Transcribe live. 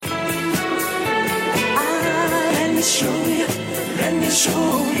Show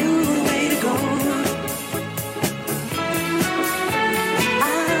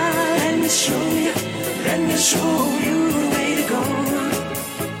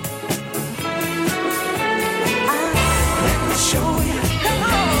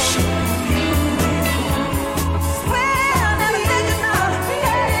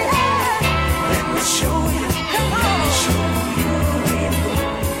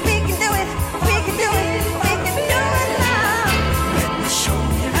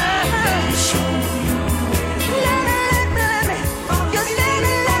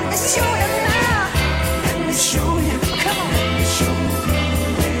you.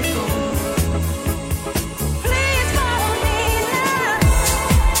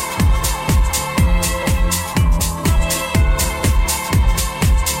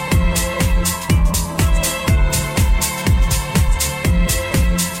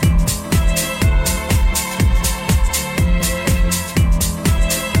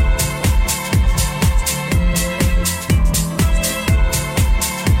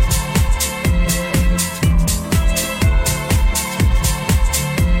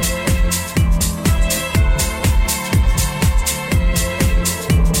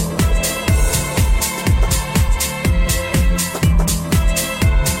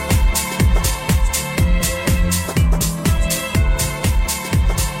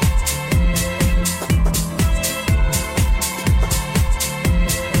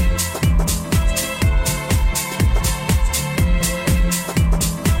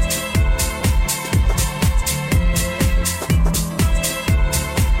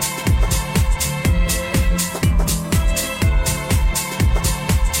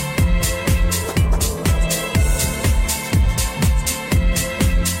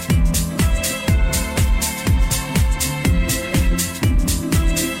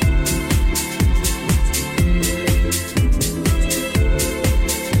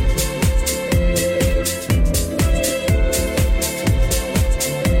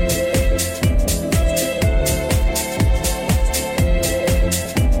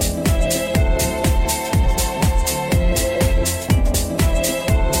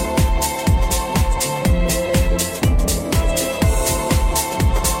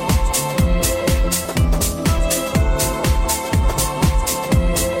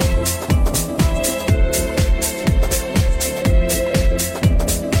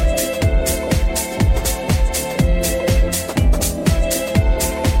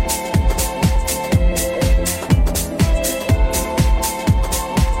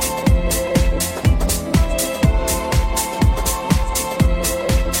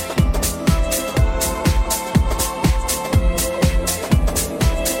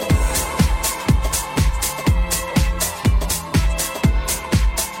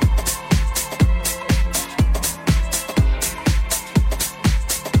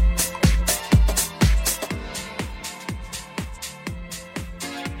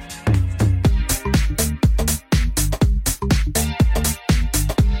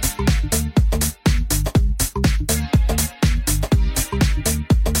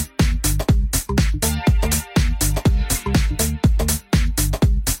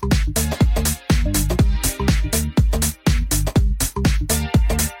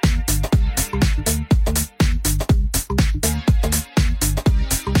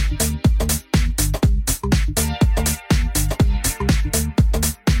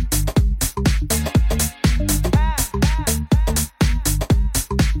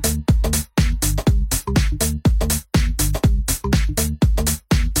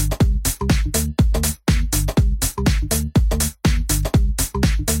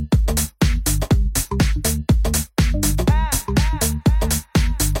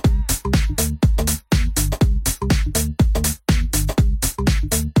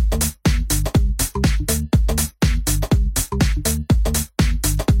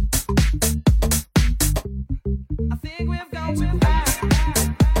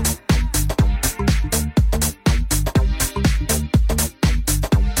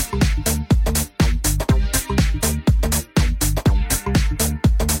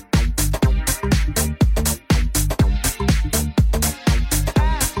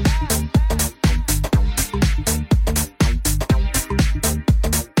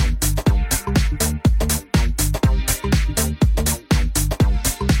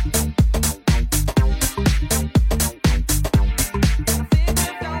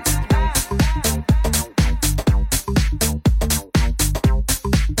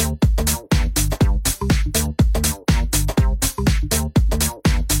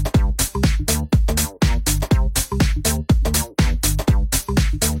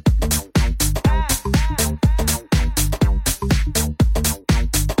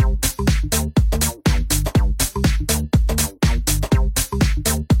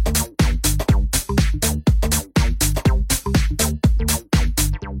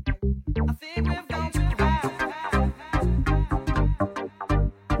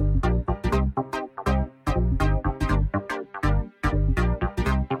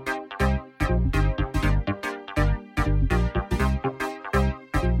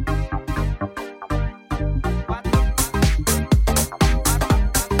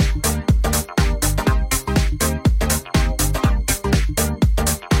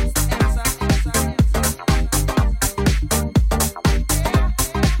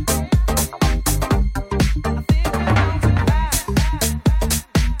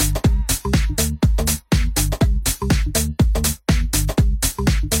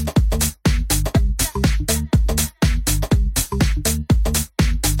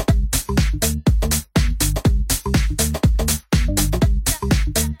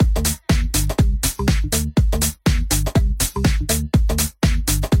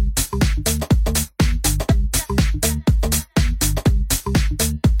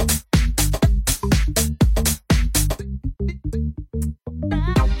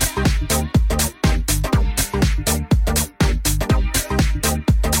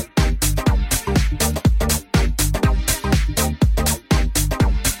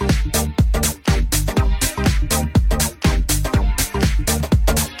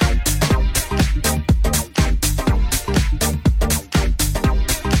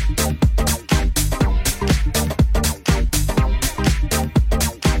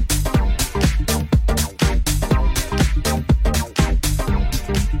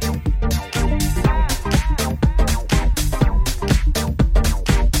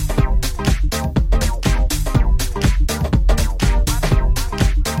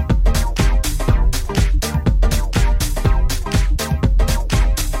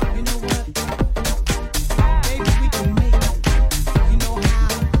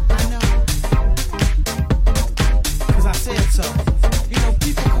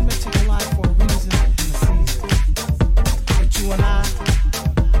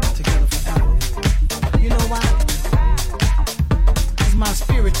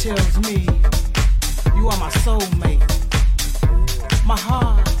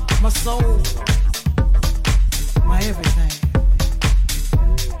 soul, my everything.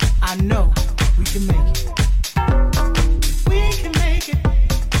 I know we can make it. We can make it.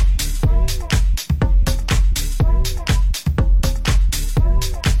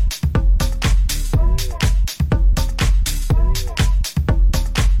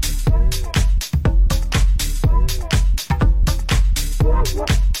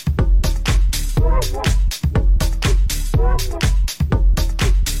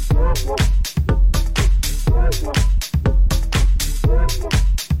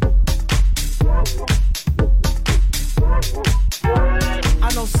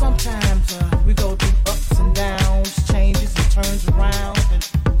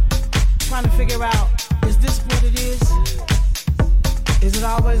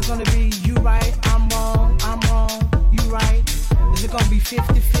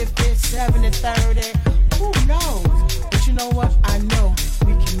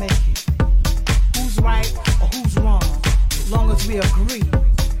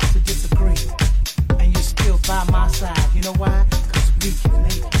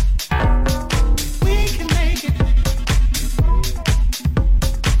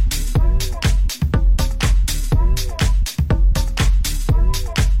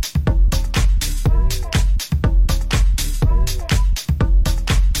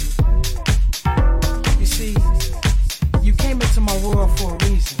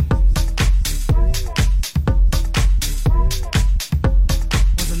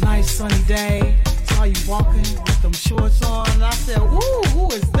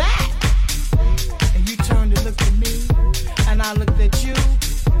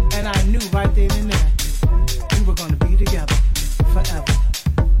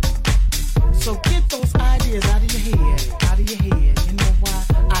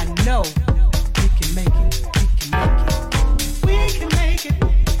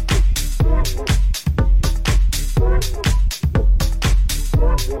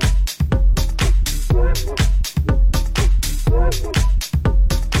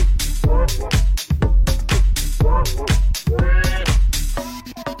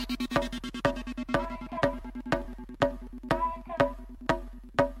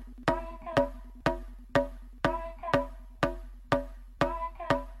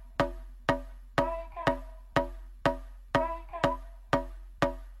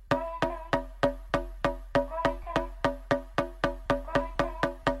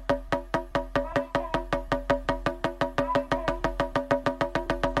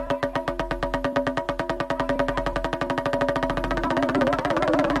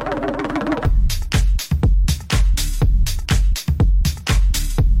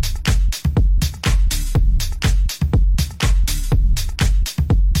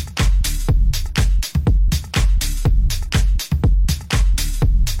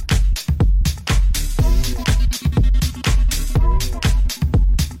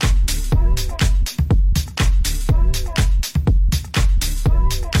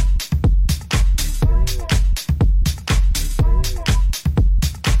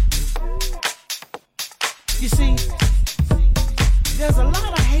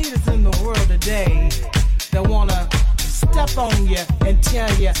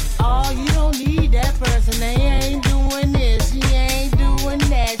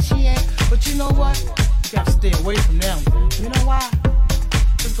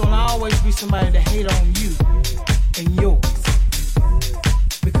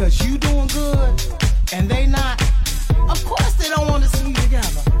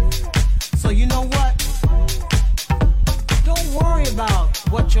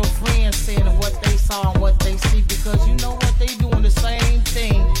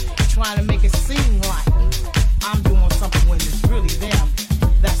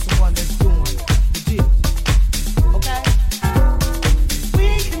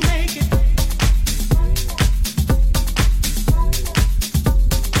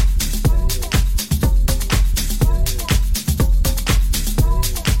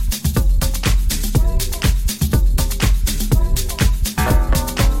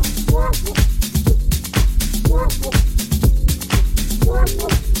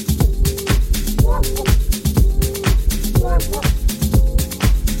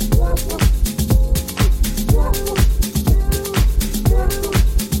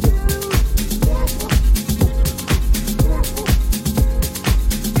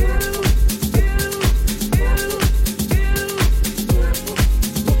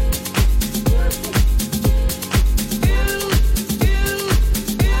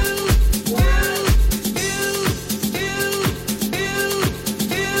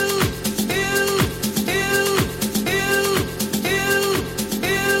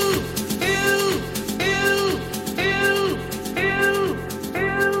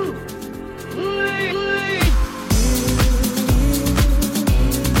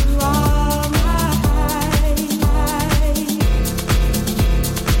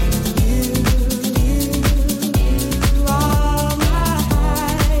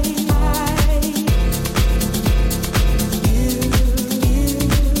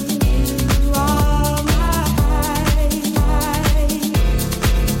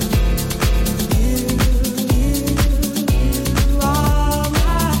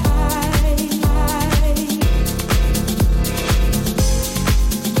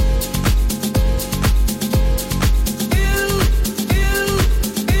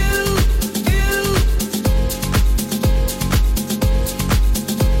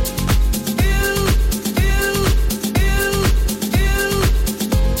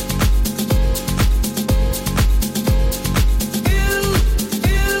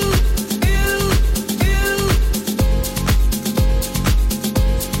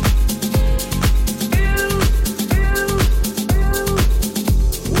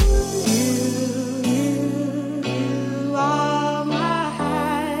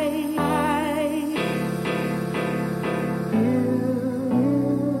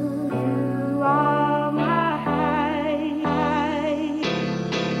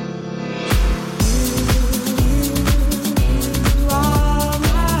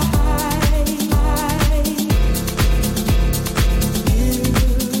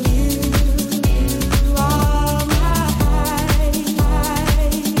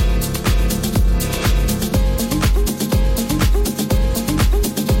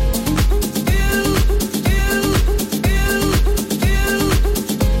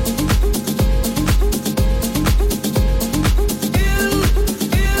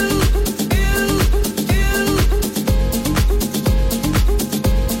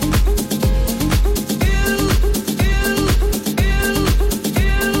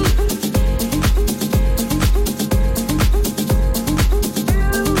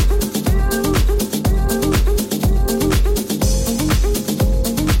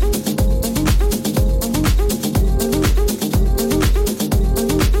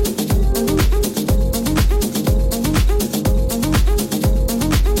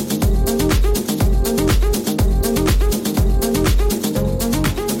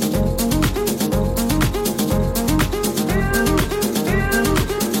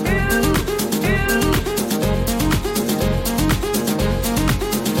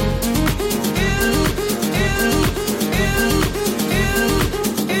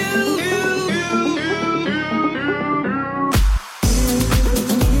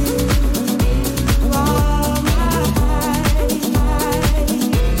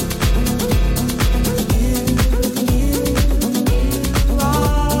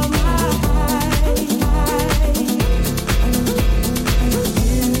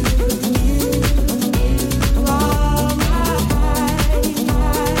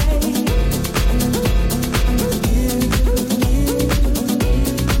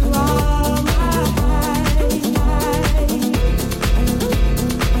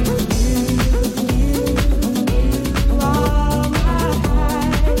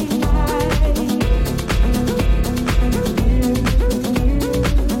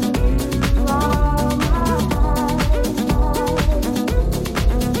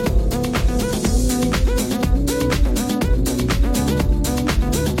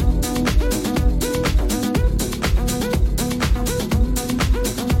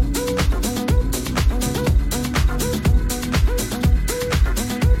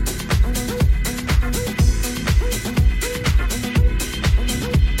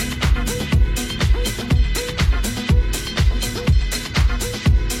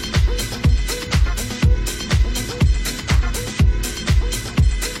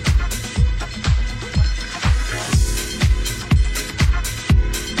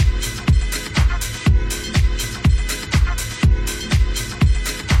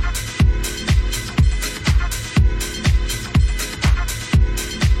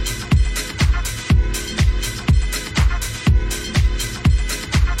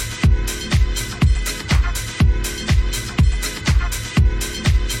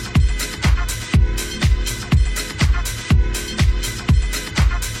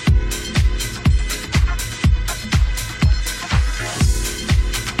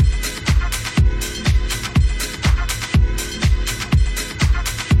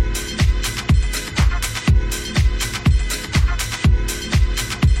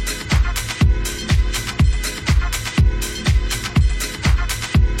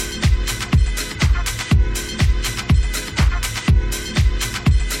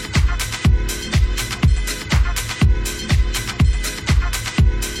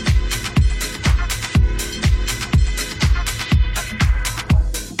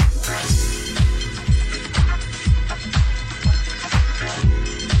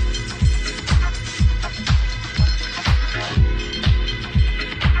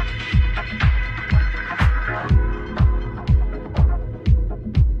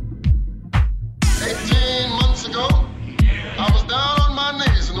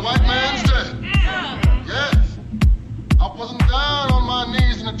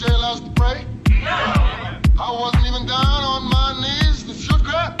 house to pray. I wasn't even down on my knees to shoot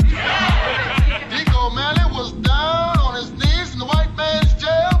crap. Dico O'Malley was down on his knees in the white man's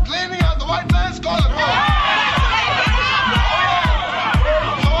jail, cleaning out the white man's toilet bowl.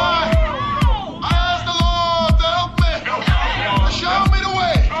 So I asked the Lord to help me, to show me the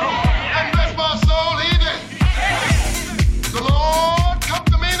way, and bless my soul, he did. The Lord come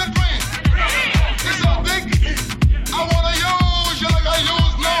to me in a dream. He said, Dick, I want to use you like I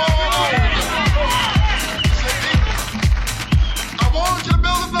use no one.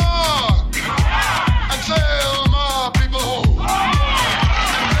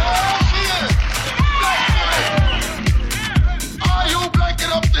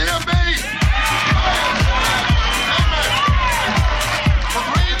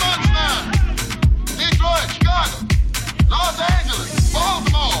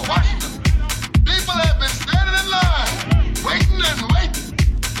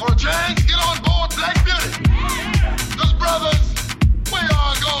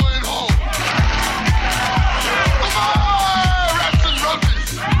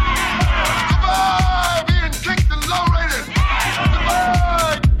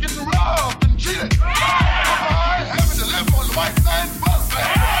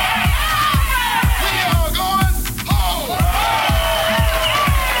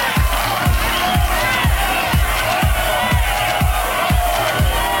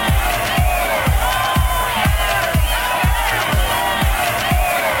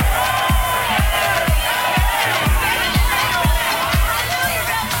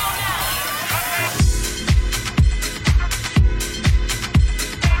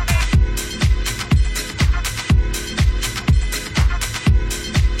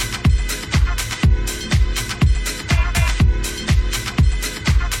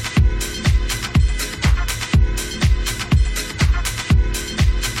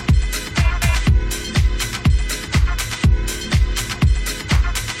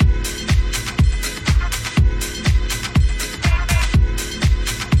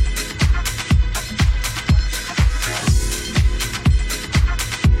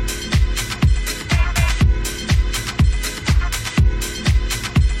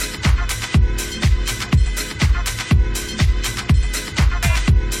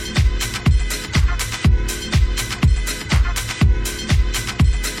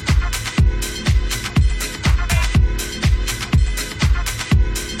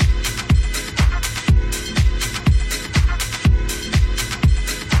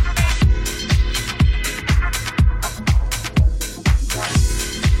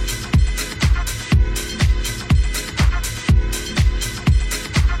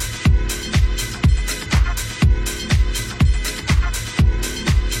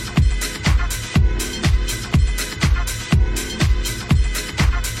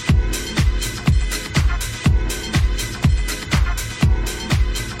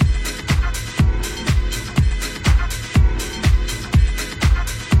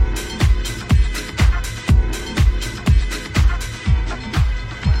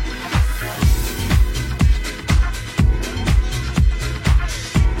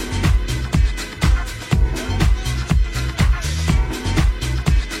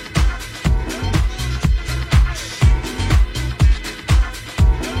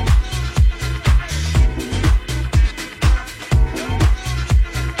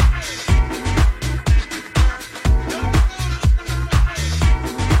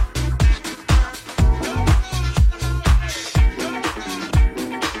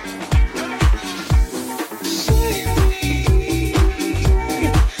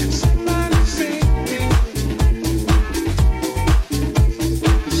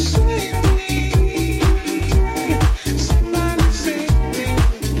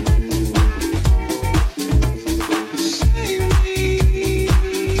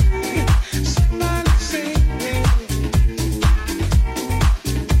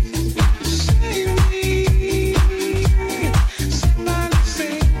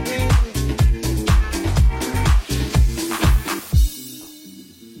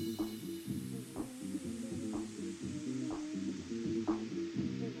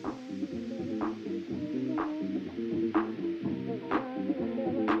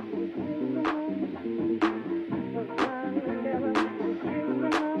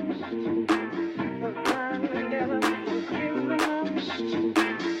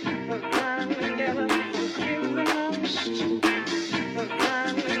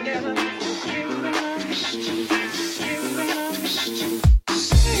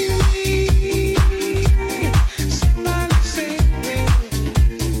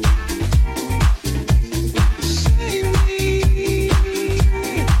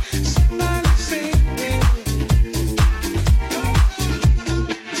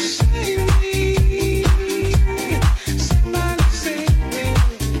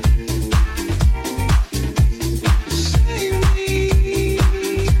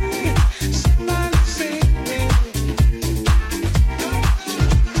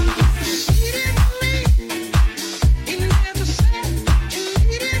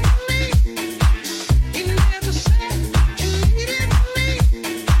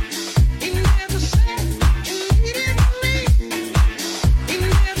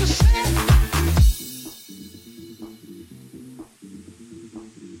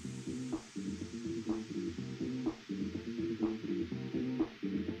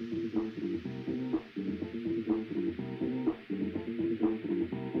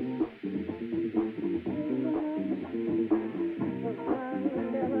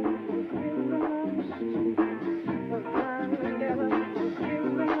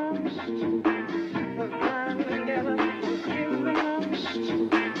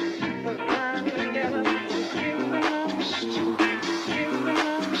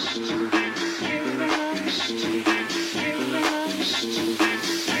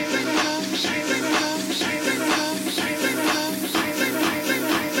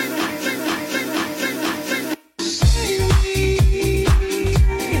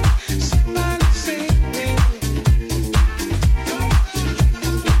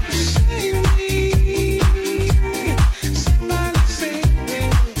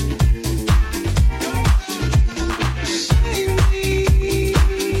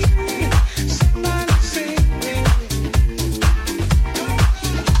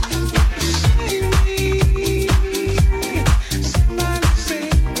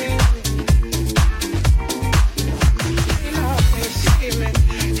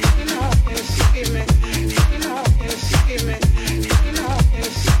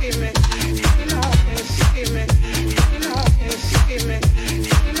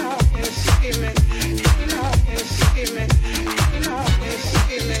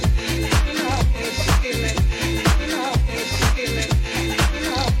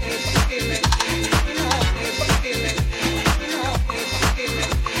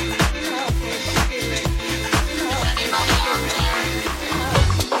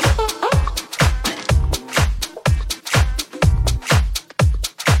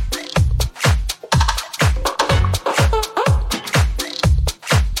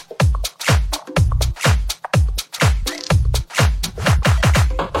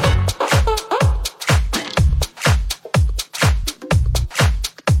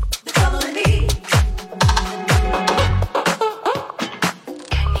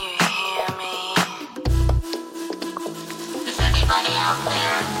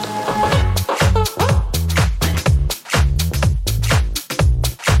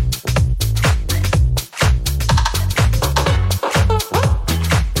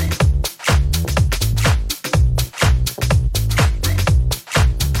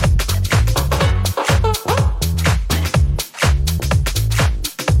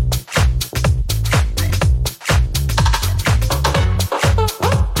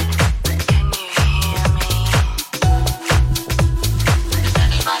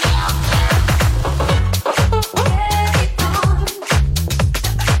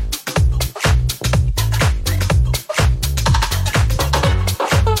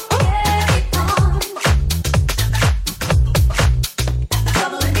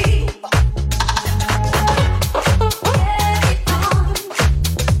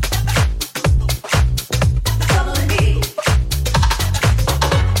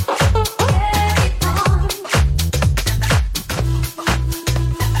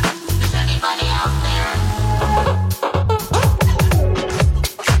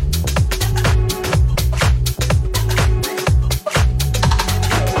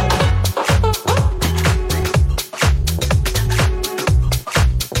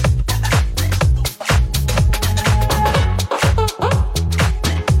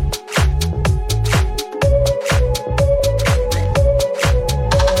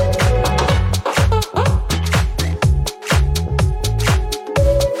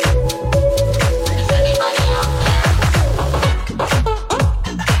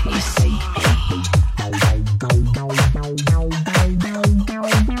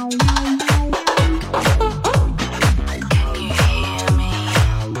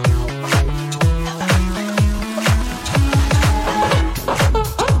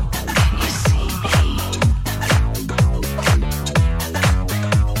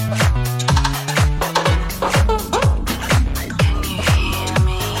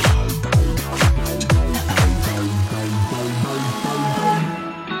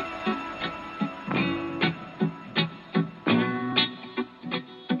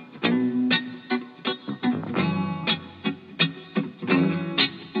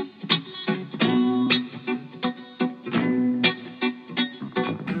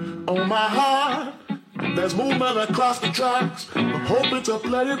 my heart, there's movement across the tracks. I'm hoping to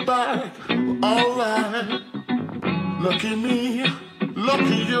play it back. Alright. Lucky me,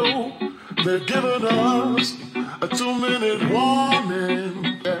 lucky you. They've given us a 2-minute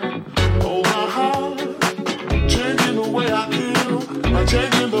warning. Yeah. Oh, my heart, changing the way I feel,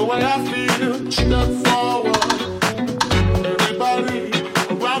 changing the way I feel. Step forward. Everybody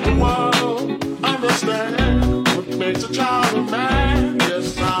around the world understand what makes a child a man.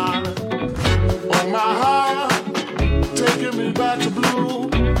 Yes, I'm on my heart, taking me back to blue,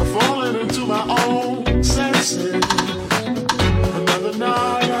 falling into my own senses. Another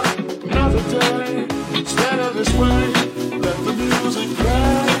night, another day, it's better this way. Let the music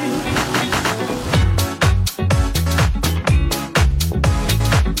play.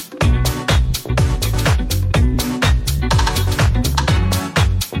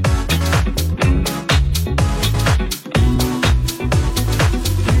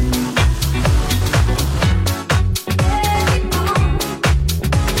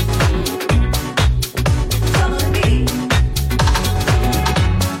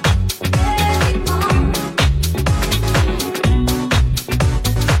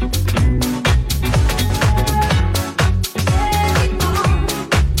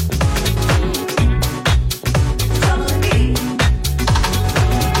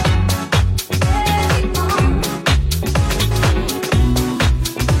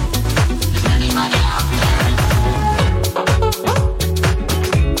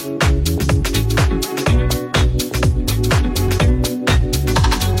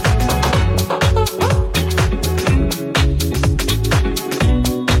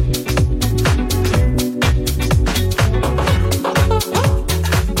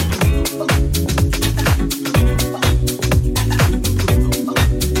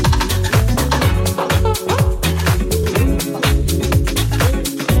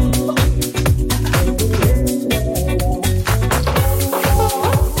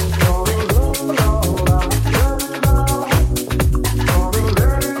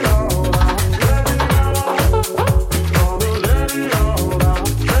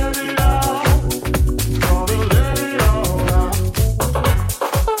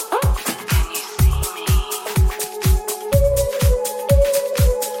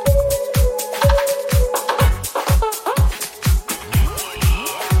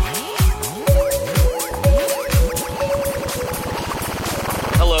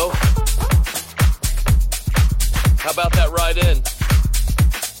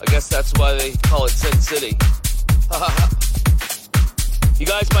 You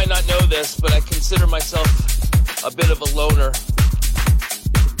guys might not know this, but I consider myself a bit of a loner.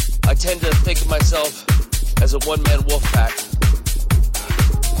 I tend to think of myself as a one-man wolf pack.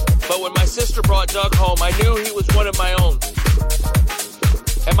 But when my sister brought Doug home, I knew he was one of my own.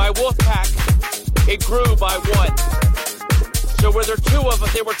 And my wolf pack, it grew by one. So where there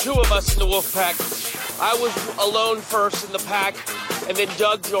were two of us in the wolf pack. I was alone first in the pack, and then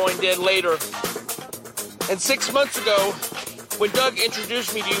Doug joined in later. And 6 months ago, when Doug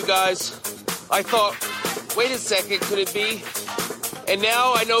introduced me to you guys, I thought, wait a second, could it be? And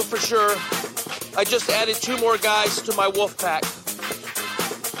now I know for sure, I just added 2 more guys to my wolf pack.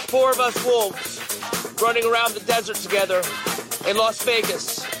 4 of us wolves running around the desert together in Las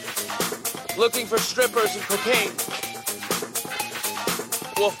Vegas, looking for strippers and cocaine.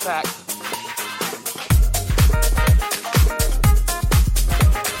 Wolf pack.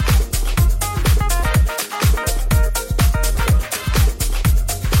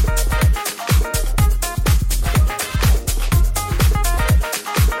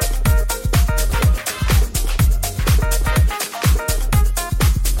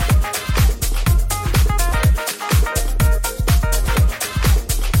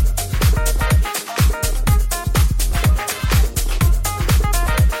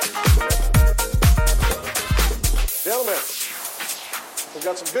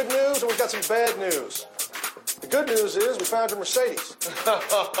 Good news and we've got some bad news. The good news is we found your Mercedes.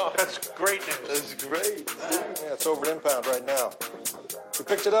 That's great news. That's great. Yeah, it's over at Impound right now. We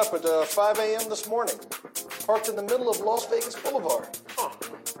picked it up at 5 a.m. this morning, parked in the middle of Las Vegas Boulevard. Huh.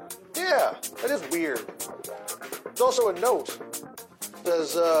 Yeah, that is weird. There's also a note. It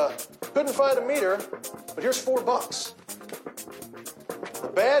says, couldn't find a meter, but here's $4. The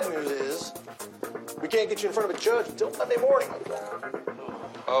bad news is we can't get you in front of a judge until Monday morning.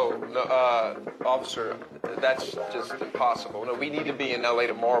 Oh, no, officer, that's just impossible. No, we need to be in L.A.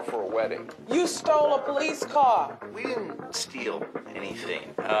 tomorrow for a wedding. You stole a police car. We didn't steal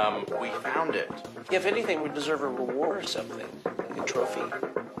anything. We found it. If anything, we deserve a reward or something, like a trophy.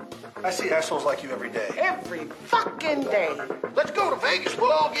 I see assholes like you every day. Every fucking day. Let's go to Vegas.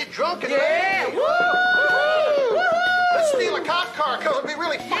 We'll all get drunk and Yeah. Woo! Woo! Let's steal a cop car because it'll be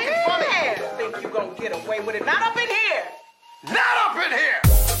really fucking funny. Yeah. Think you gonna get away with it? Not up in here. Not up in here!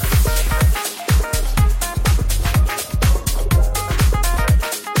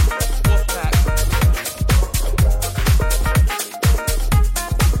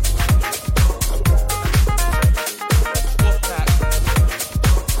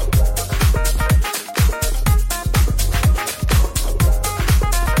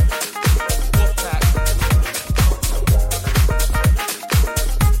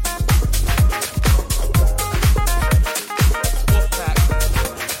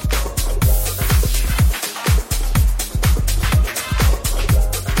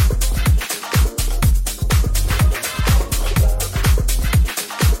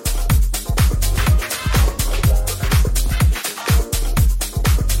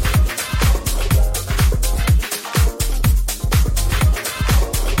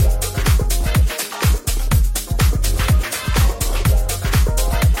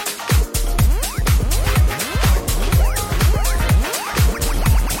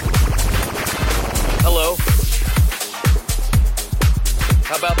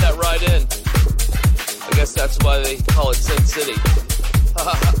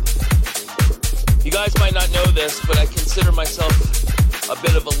 But I consider myself a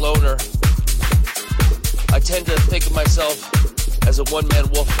bit of a loner. I tend to think of myself as a one-man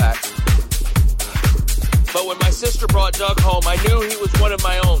wolf pack. But when my sister brought Doug home, I knew he was one of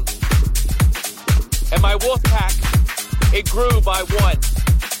my own. And my wolf pack, it grew by one.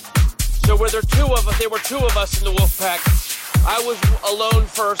 So where there were two of us in the wolf pack. I was alone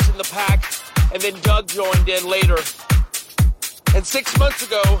first in the pack, and then Doug joined in later. And 6 months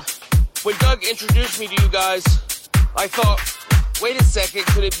ago, when Doug introduced me to you guys, I thought, wait a second,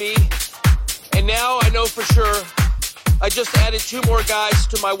 could it be? And now I know for sure, I just added 2 more guys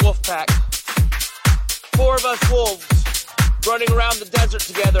to my wolf pack. 4 of us wolves running around the desert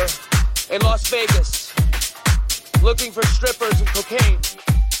together in Las Vegas, looking for strippers and cocaine.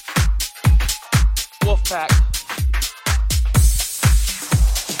 Wolf pack.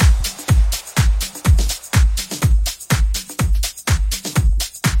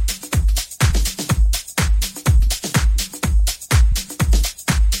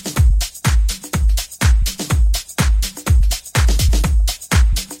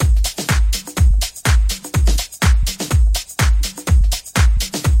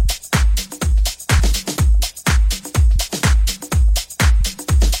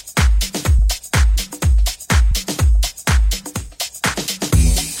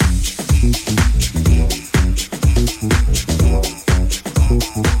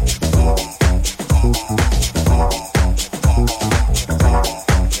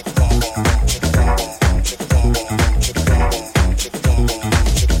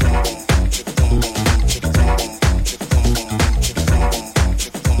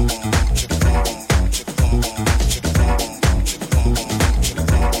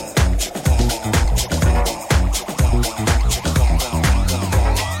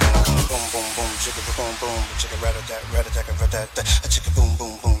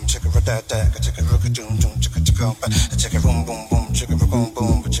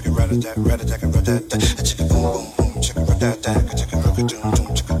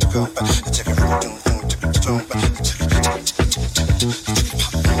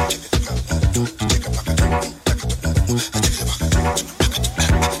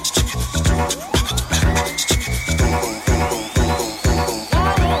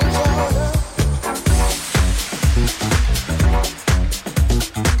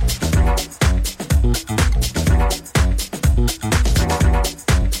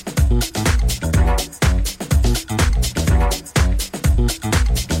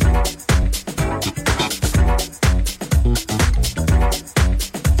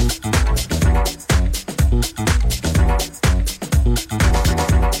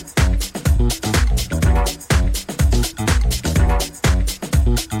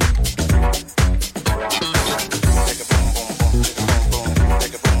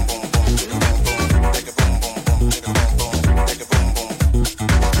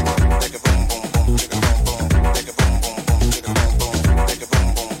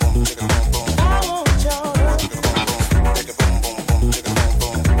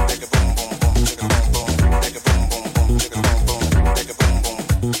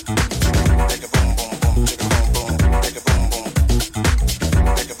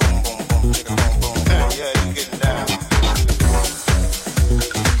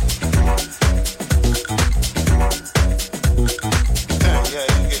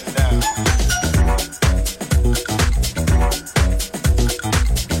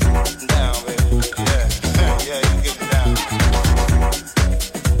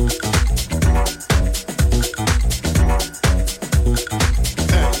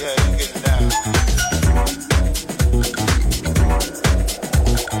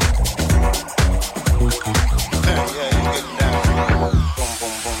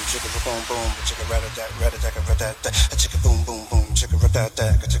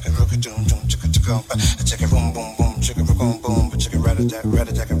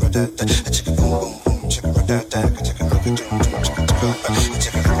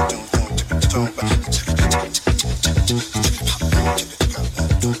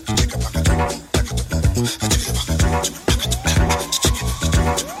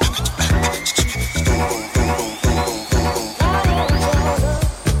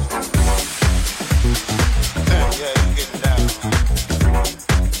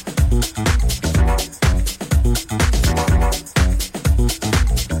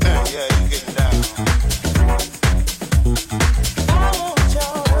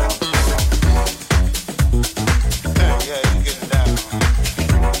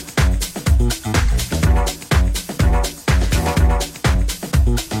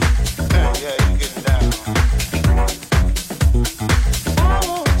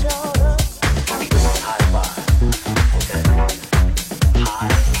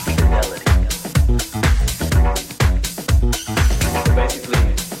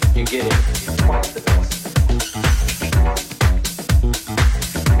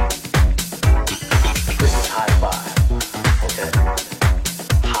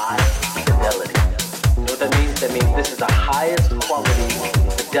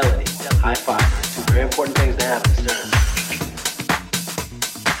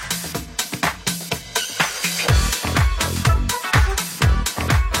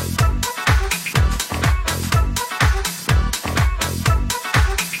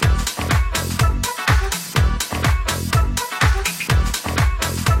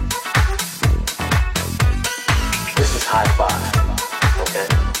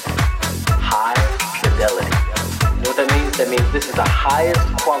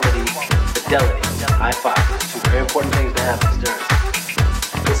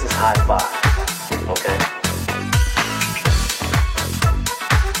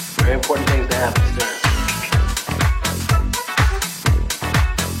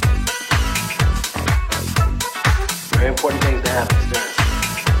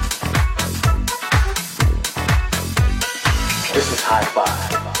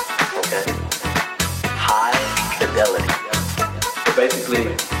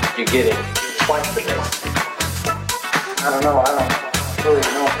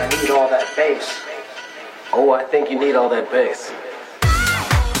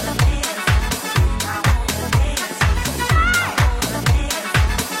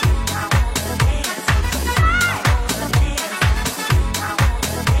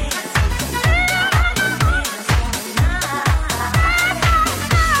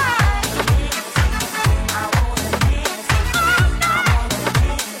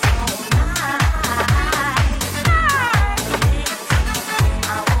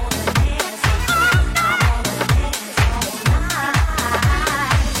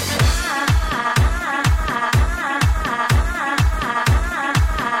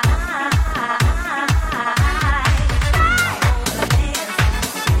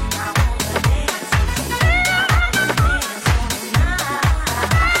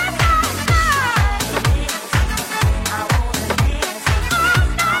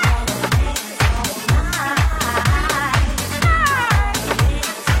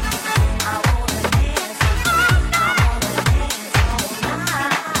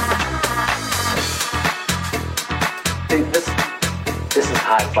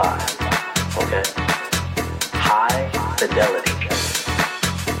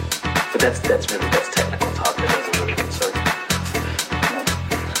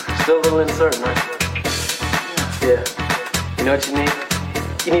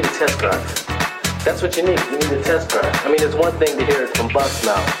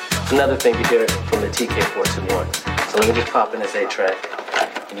 Another thing to hear it from the TK421. So let me just pop in this A-track,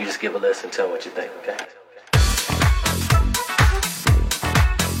 and you just give a listen, tell me what you think, okay?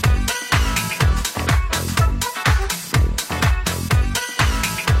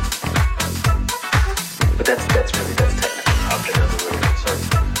 But that's technical talk that doesn't really concern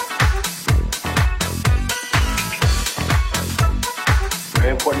me.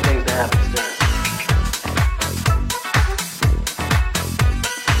 Very important things to happen, sir.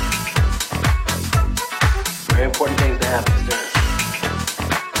 Important things to happen, sir.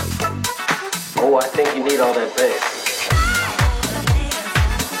 Oh, I think you need all that bass.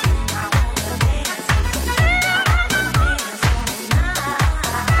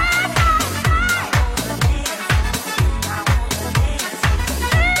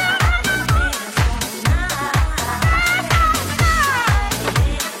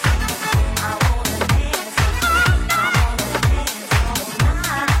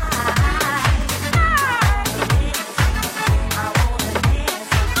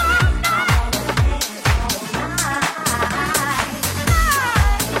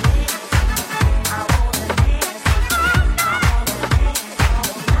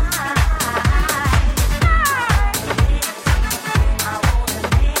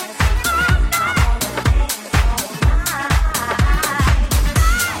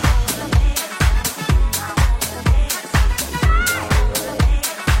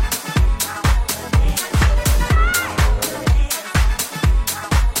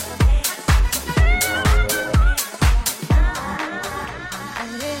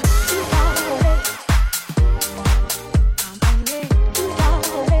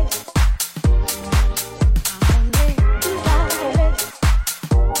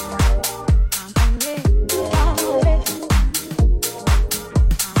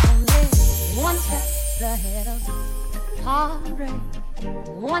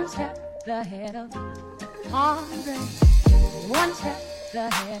 ahead of heartbreak, one step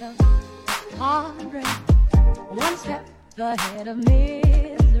ahead of heartbreak, one step ahead of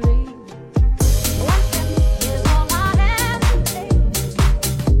misery. One step is all I have to take.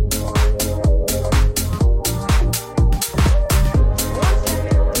 One step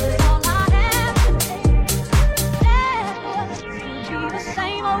is all I have to take. Never to be the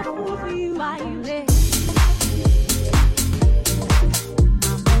same old fool for you I used to.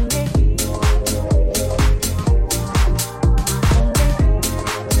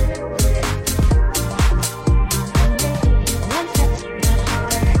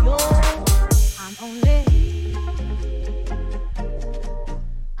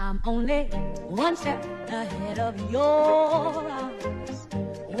 Only one step ahead of your arms,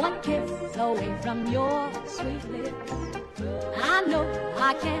 one kiss away from your sweet lips. I know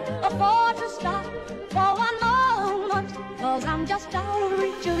I can't afford to stop for one moment, 'cause I'm just out of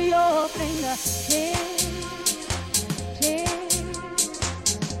reach of your fingertips.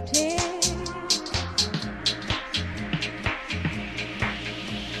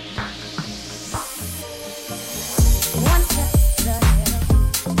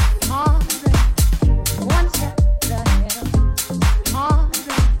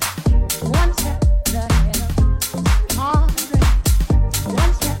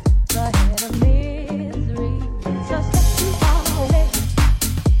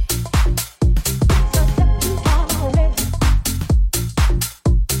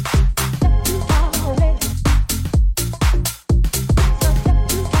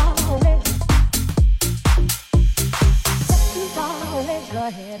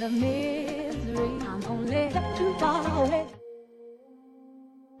 Ahead of misery, I'm only too far away.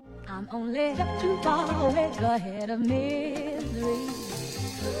 I'm only too far away. Ahead of misery,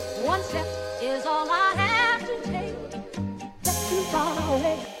 one step is all I have to take. Step too far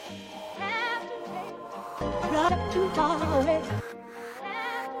away. Have to take. Step too far away.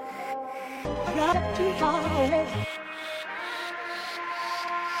 Step too far away.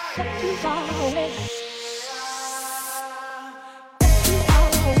 Step too far away.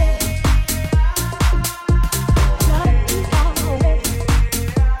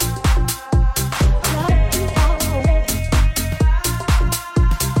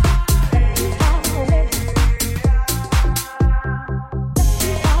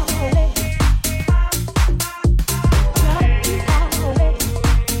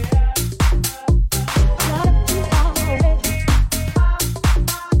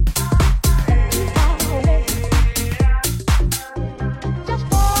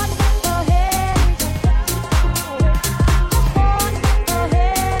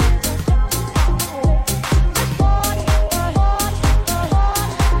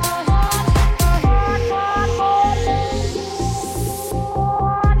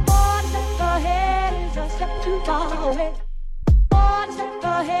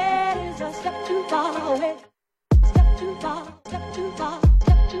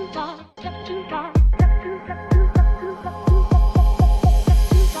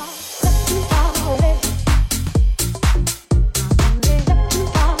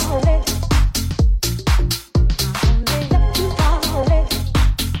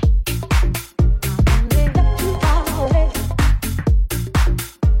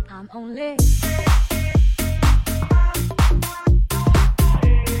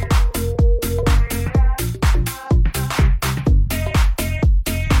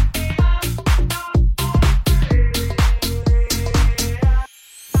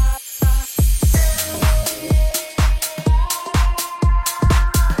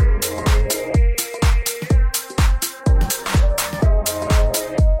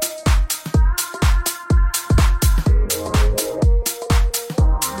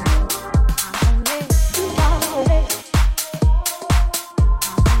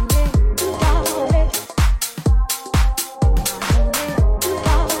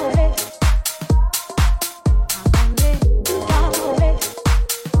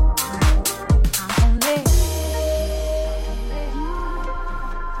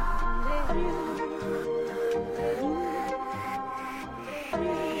 You